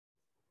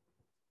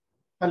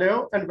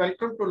Hello and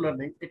welcome to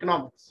Learning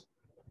Economics.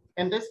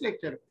 In this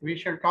lecture, we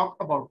shall talk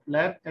about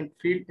lab and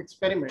field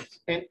experiments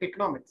in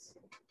economics.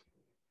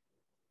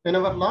 In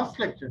our last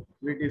lecture,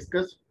 we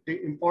discussed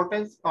the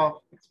importance of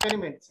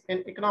experiments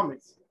in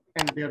economics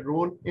and their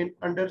role in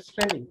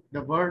understanding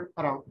the world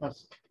around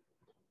us.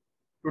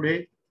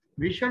 Today,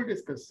 we shall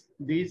discuss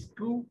these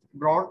two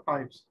broad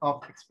types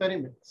of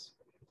experiments.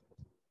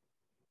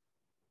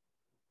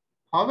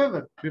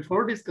 However,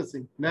 before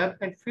discussing lab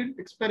and field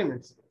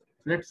experiments,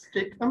 let's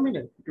take a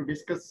minute to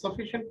discuss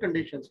sufficient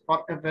conditions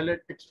for a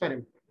valid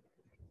experiment.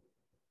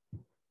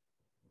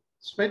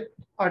 Smith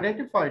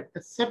identified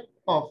a set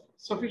of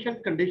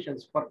sufficient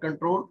conditions for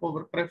control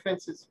over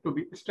preferences to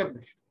be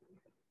established.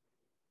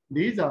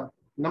 These are: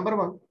 number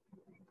one,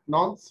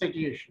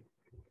 non-satiation,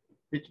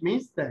 which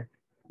means that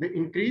the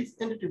increase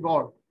in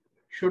reward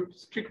should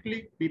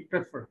strictly be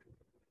preferred.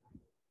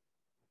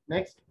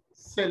 Next,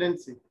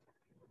 saliency,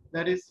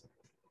 that is,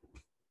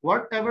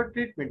 whatever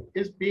treatment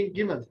is being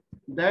given,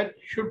 that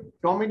should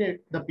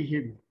dominate the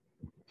behavior.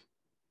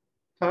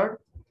 Third,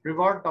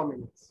 reward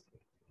dominance,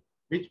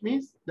 which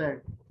means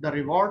that the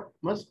reward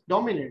must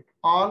dominate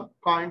all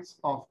kinds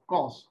of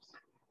costs.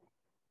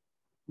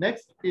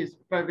 Next is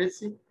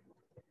privacy,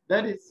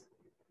 that is,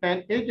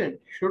 an agent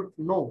should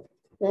know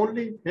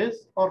only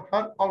his or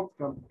her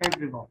outcome and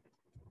reward.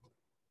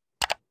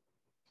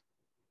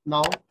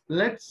 Now,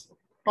 let's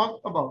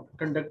talk about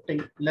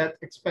conducting lab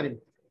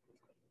experiments.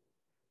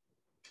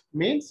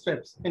 Main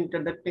steps in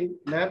conducting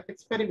lab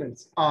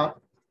experiments are: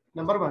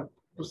 number one,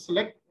 to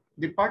select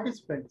the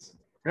participants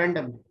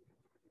randomly.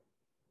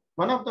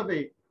 One of the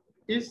ways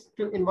is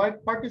to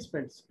invite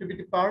participants to be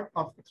the part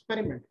of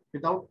experiment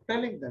without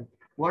telling them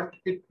what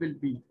it will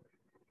be.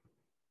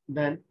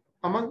 Then,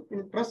 among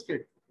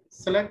interested,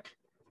 select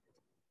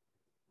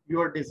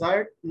your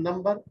desired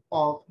number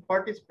of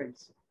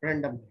participants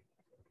randomly.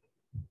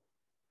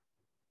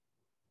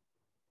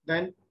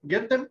 Then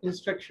give them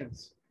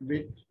instructions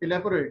which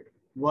elaborate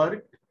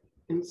work,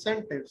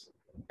 incentives,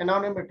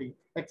 anonymity,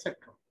 etc.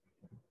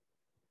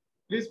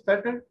 It is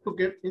better to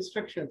give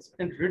instructions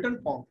in written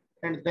form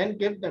and then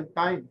give them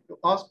time to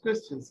ask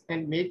questions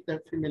and make them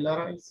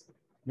familiarize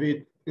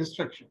with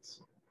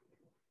instructions.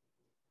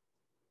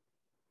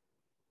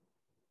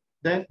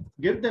 Then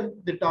give them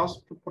the task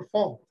to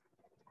perform.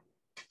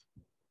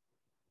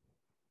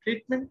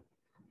 Treatment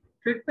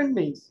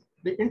means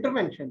the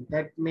intervention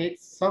that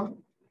makes some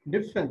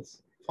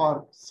difference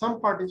for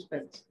some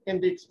participants in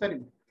the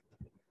experiment.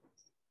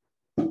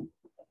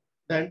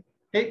 Then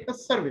take a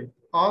survey,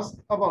 ask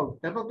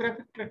about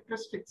demographic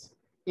characteristics,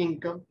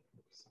 income,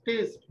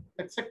 taste,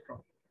 etc.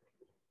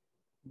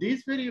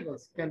 These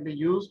variables can be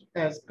used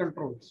as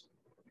controls.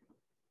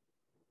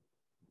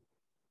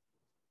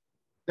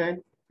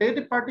 Then pay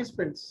the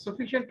participants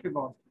sufficient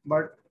reward,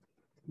 but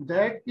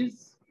it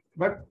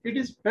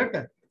is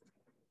better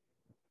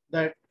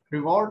that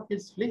reward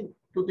is linked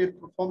to their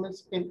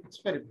performance in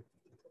experiment.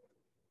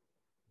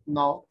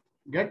 Now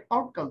get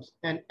outcomes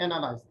and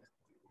analyze them.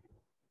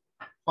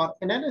 For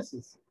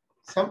analysis,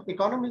 some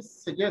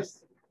economists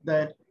suggest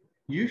that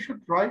you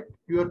should write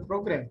your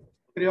program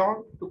prior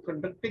to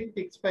conducting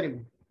the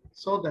experiment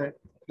so that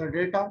the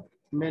data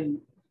may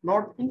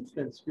not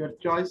influence your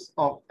choice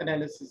of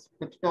analysis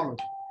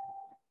methodology.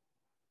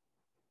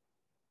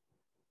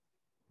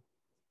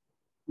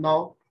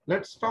 Now,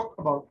 let's talk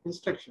about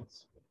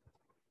instructions.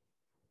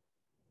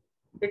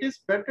 It is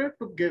better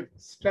to give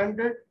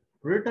standard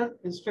written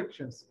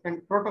instructions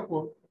and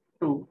protocol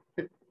to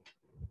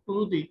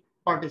the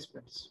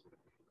participants.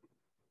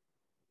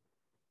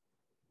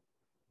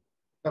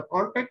 The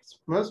context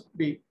must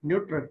be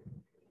neutral.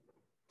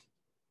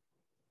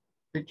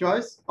 The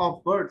choice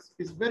of words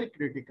is very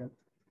critical.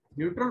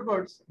 Neutral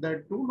words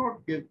that do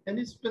not give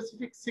any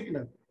specific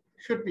signal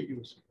should be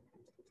used.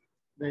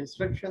 The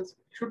instructions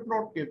should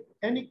not give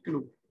any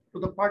clue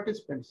to the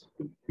participants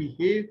to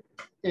behave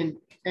in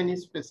any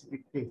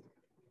specific way.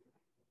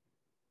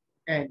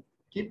 And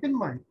keep in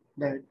mind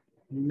that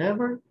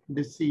never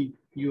deceive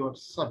your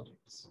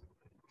subjects.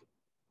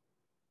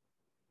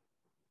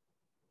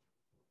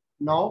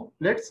 Now,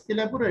 let's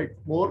elaborate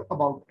more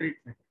about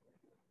treatment.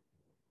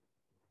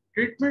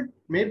 Treatment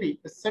may be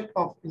a set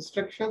of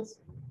instructions,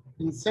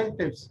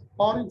 incentives,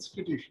 or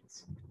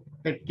institutions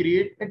that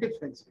create a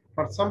difference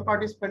for some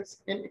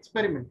participants in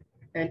experiment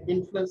and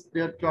influence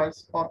their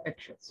choice or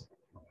actions.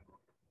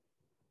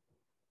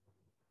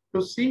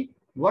 To see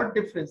what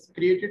difference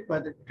created by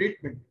the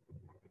treatment,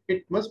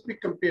 it must be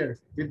compared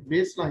with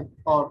baseline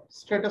or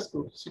status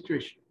quo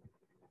situation.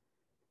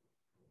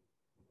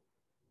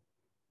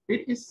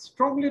 It is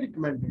strongly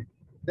recommended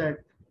that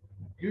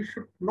you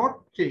should not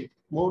change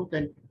more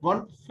than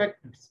one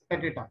factors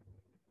at a time.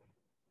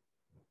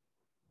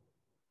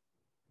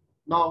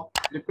 Now,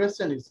 the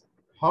question is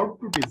how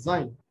to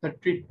design the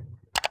treatment.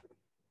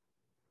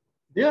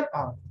 There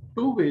are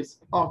two ways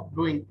of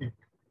doing it,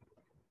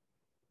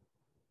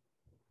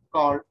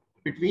 called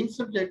between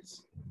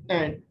subjects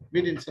and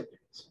within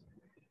subjects.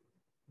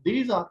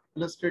 These are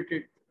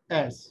illustrated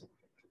as,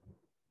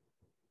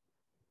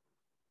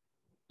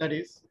 that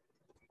is,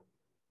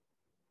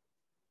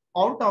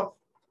 Out of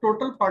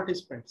total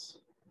participants,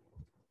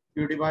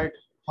 you divide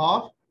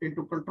half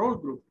into control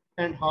group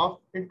and half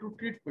into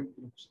treatment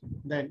groups.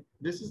 Then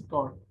this is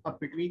called a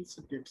between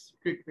subjects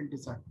treatment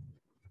design.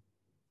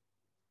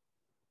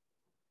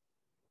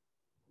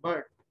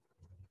 But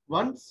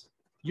once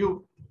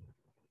you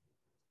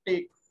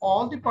take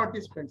all the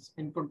participants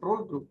in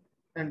control group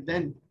and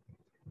then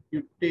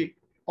you take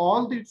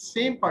all the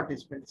same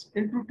participants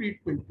into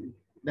treatment group,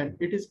 then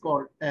it is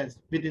called as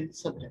within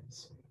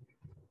subjects.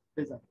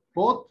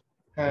 Both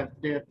have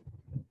their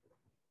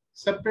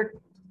separate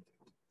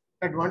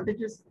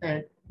advantages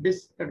and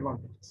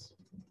disadvantages.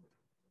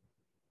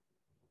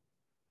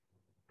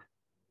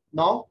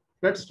 Now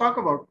let's talk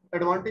about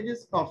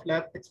advantages of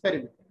lab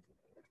experiment.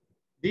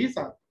 These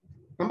are: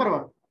 number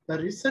one, the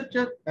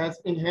researcher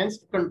has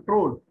enhanced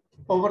control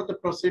over the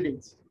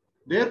proceedings.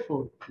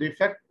 Therefore, the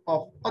effect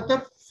of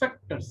other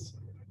factors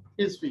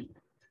is weak.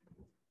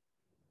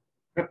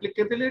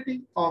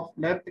 Replicability of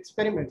lab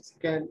experiments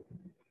can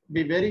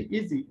be very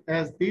easy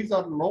as these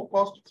are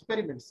low-cost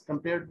experiments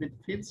compared with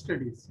field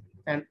studies,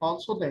 and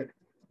also that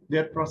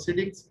their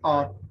proceedings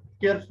are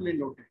carefully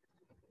noted.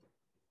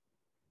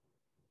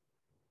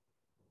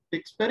 The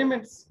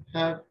experiments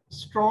have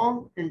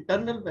strong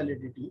internal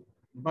validity,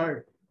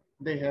 but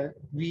they have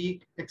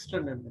weak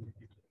external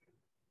validity.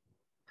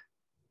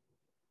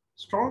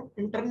 Strong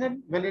internal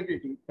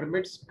validity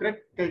permits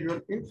correct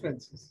causal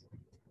inferences,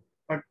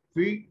 but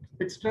weak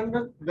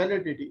external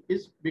validity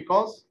is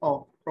because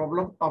of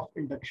problem of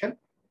induction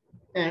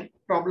and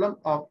problem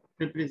of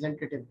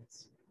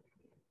representativeness.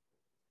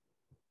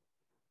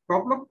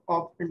 Problem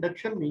of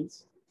induction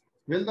means,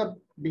 will the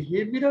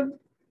behavioral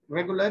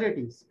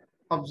regularities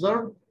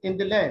observed in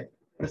the lab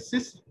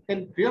persist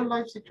in real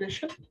life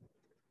situation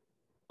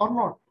or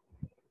not?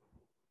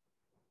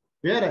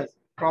 Whereas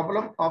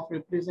problem of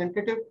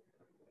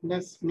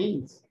representativeness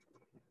means,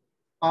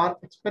 are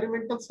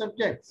experimental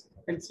subjects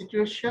and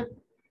situation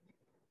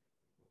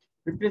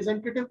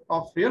representative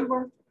of real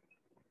world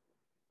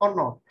or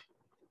not?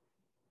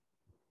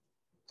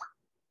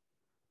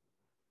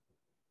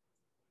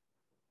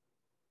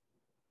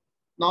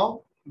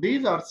 Now,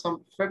 these are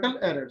some fatal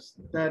errors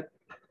that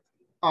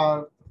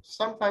are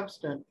sometimes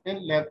done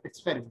in lab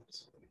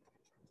experiments.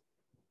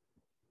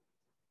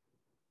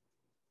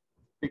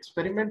 The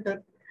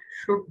experimenter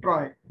should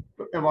try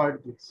to avoid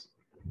this.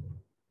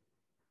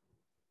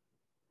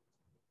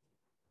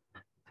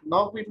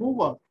 Now we move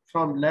on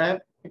from lab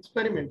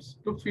experiments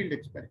to field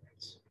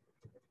experiments.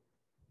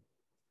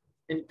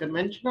 In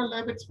conventional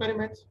lab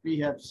experiments, we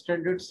have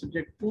standard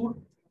subject pool,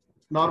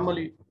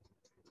 normally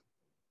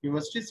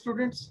university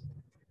students,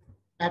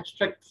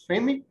 abstract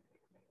framing,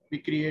 we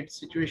create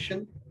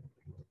situation,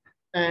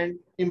 and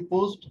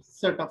imposed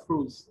set of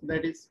rules.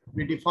 That is,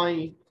 we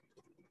define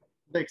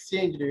the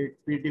exchange rate,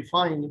 we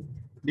define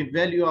the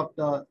value of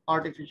the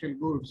artificial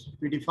goods,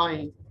 we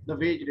define the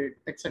wage rate,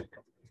 etc.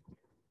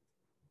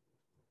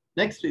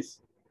 Next is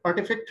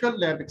artifactual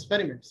lab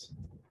experiments.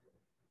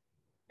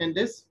 In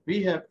this,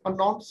 we have a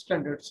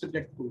non-standard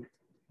subject pool.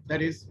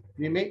 That is,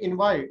 we may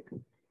invite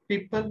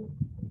people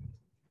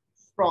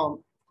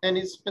from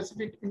any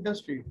specific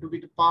industry to be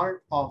the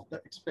part of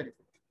the experiment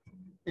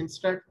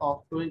instead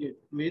of doing it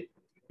with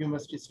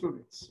university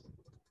students.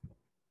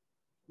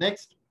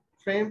 Next,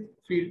 framed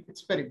field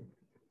experiment.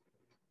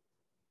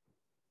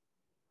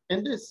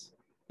 In this,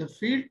 the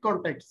field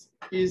context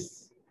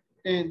is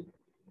in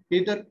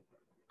either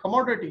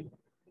commodity,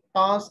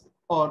 task,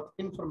 or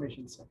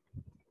information set.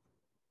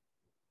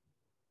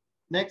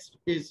 Next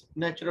is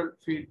natural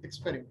field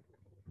experiment.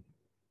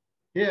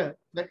 Here,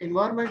 the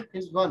environment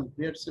is one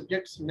where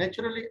subjects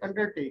naturally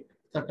undertake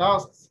the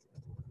tasks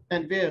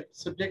and where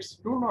subjects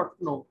do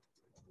not know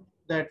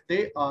that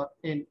they are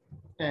in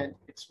an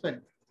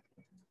experiment.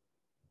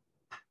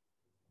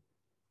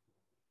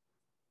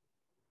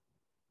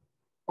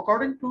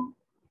 According to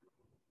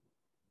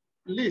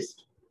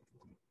list,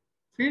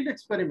 field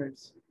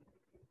experiments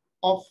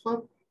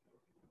offer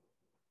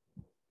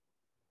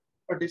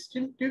a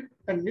distinctive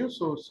and new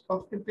source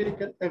of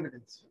empirical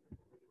evidence.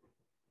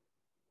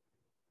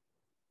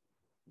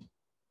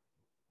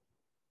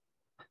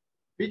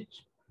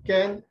 Which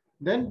can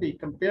then be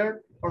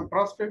compared,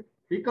 contrasted,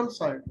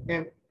 reconciled,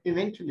 and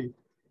eventually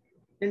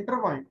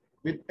intertwined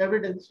with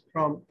evidence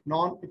from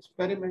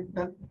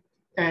non-experimental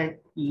and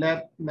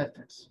lab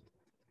methods.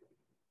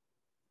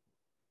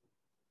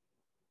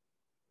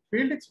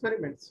 Field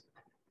experiments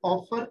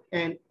offer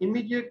an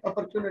immediate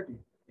opportunity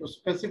to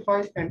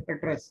specify and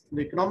address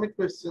the economic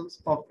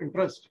questions of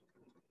interest,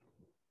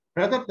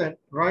 rather than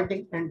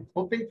writing and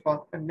hoping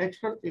for a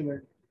natural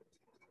event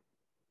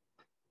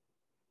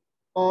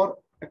or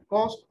a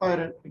cost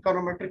iron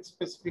econometric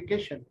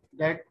specification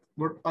that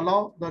would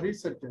allow the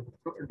researcher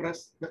to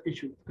address the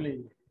issue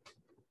clearly.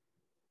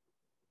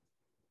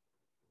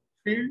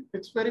 Field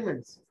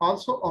experiments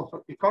also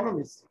offer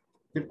economists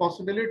the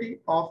possibility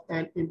of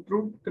an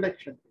improved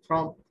connection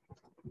from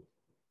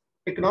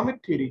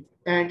economic theory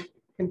and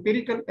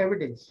empirical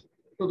evidence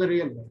to the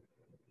real world.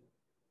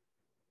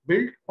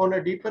 built on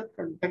a deeper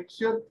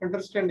contextual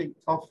understanding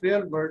of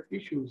real-world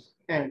issues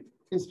and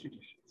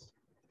institutions.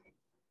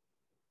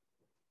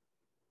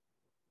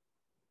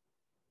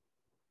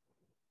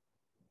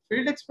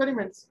 Field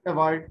experiments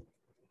avoid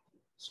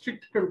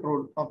strict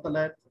control of the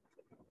lab,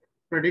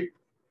 predict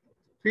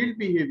field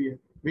behavior,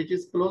 which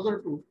is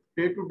closer to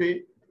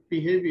day-to-day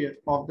behavior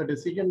of the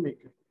decision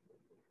maker.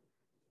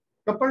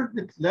 Coupled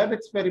with lab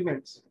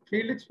experiments,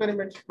 field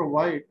experiments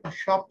provide a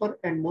sharper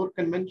and more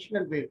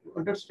conventional way to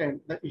understand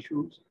the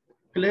issues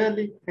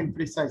clearly and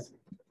precisely.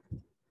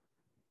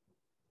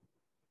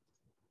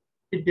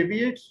 It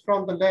deviates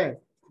from the lab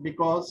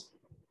because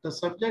the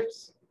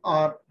subjects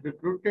are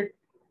recruited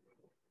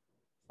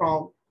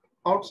from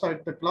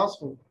outside the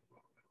classroom.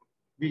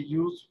 We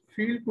use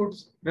field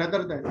goods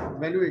rather than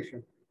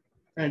evaluation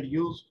and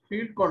use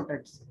field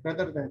context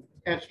rather than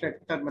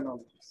abstract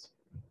terminologies.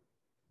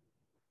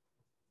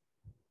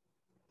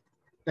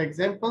 The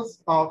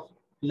examples of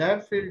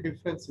lab field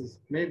differences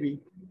may be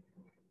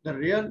the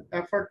real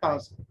effort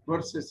task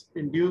versus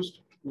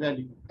induced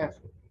value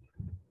effort.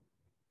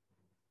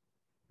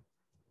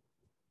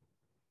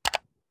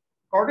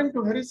 According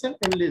to Harrison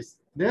and List,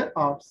 there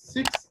are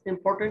 6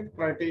 important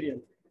criteria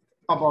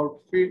about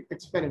field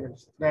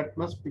experiments that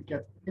must be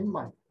kept in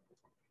mind.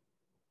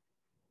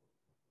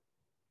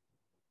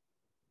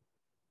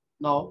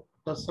 Now,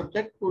 the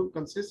subject pool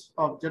consists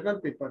of general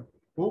people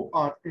who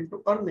are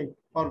into earning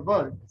or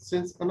work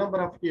since a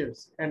number of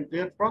years, and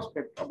their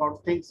prospect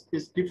about things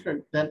is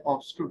different than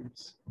of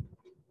students.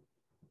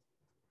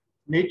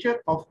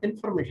 Nature of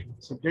information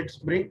subjects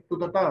bring to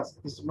the task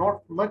is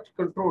not much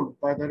controlled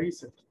by the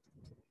research.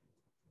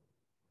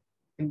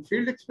 In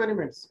field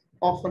experiments,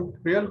 often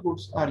real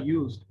goods are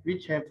used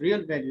which have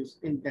real values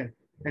in them,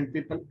 and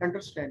people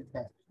understand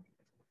that.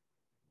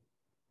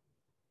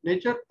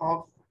 Nature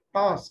of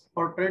task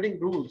or trading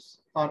rules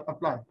are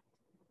applied.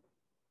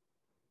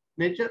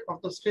 Nature of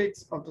the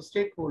stakes of the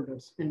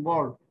stakeholders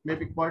involved may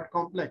be quite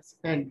complex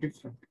and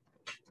different.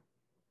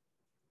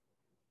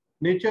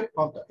 Nature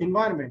of the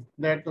environment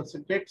that the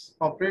subjects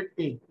operate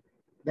in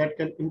that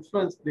can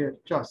influence their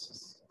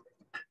choices.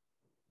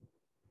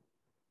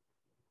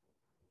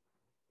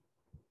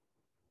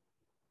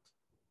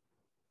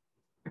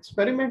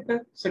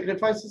 Experimenter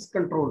sacrifices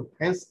control,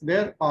 hence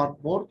there are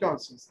more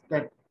chances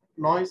that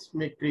noise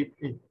may creep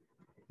in.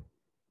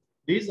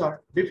 These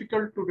are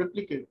difficult to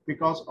replicate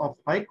because of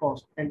high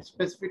cost and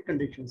specific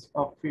conditions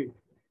of field.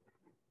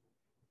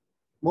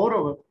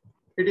 Moreover,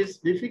 it is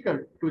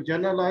difficult to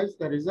generalize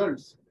the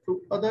results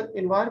to other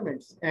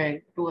environments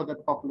and to other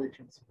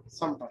populations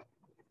sometimes.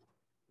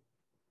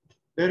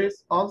 There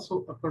is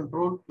also a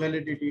control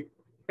validity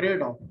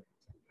trade-off,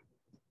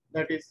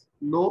 that is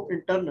low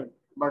internal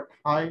but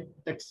high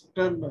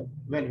external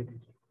validity.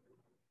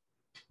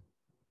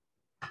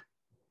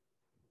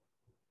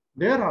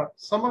 There are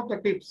some of the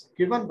tips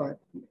given by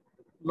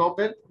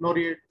Nobel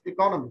laureate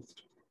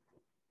economists.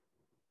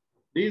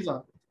 These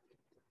are: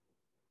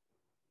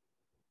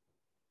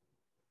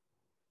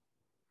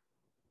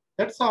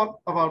 that's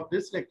all about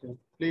this lecture.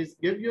 Please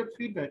give your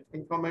feedback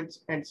in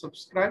comments and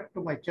subscribe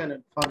to my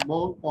channel for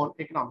more on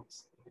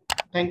economics.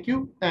 Thank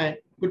you and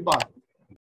goodbye.